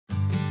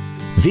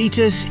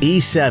Vetus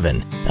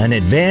E7, an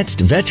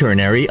advanced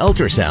veterinary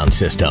ultrasound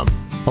system.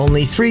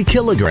 Only 3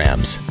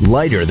 kilograms,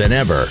 lighter than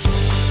ever.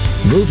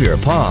 Move your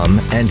palm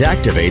and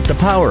activate the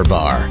power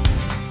bar.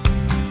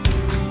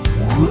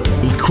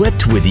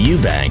 Equipped with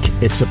U-Bank,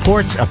 it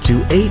supports up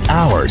to 8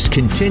 hours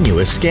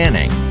continuous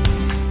scanning.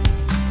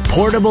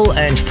 Portable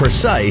and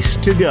precise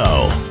to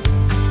go.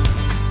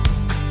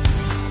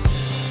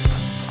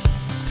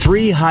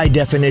 3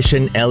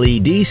 high-definition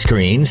LED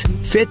screens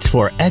fits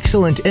for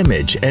excellent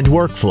image and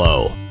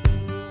workflow.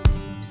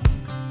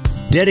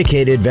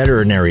 Dedicated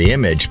veterinary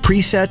image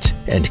presets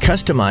and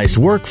customized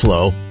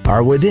workflow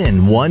are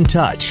within one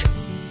touch.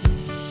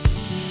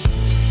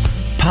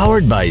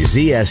 Powered by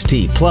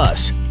ZST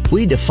Plus,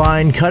 we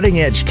define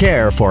cutting-edge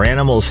care for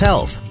animals'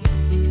 health.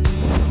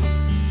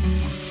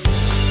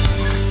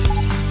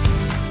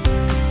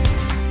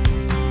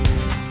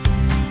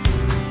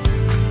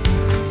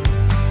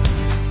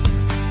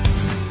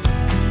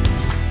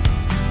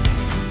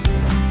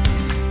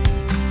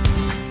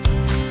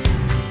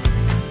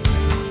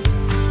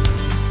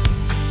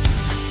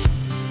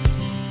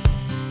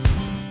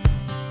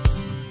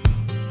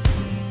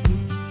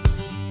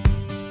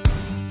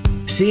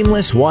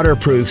 Seamless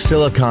waterproof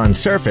silicone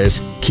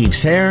surface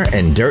keeps hair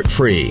and dirt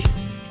free.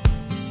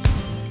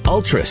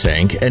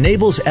 UltraSync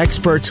enables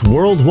experts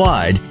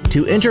worldwide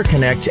to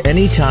interconnect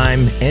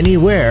anytime,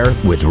 anywhere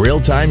with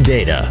real-time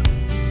data.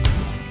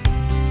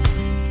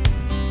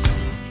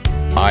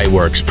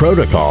 iWorks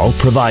Protocol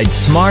provides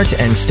smart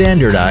and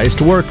standardized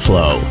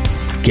workflow.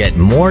 Get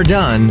more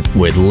done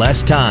with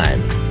less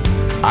time.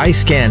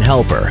 iScan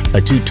Helper,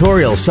 a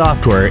tutorial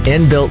software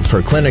inbuilt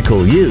for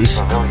clinical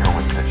use,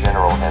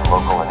 general and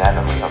local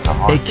anatomy of the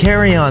heart. A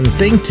carry-on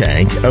think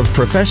tank of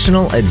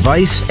professional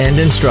advice and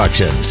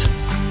instructions.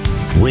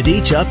 With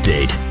each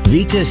update,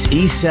 Vetus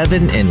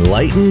E7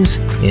 enlightens,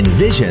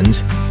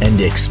 envisions, and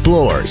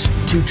explores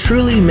to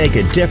truly make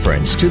a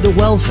difference to the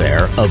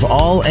welfare of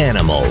all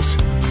animals.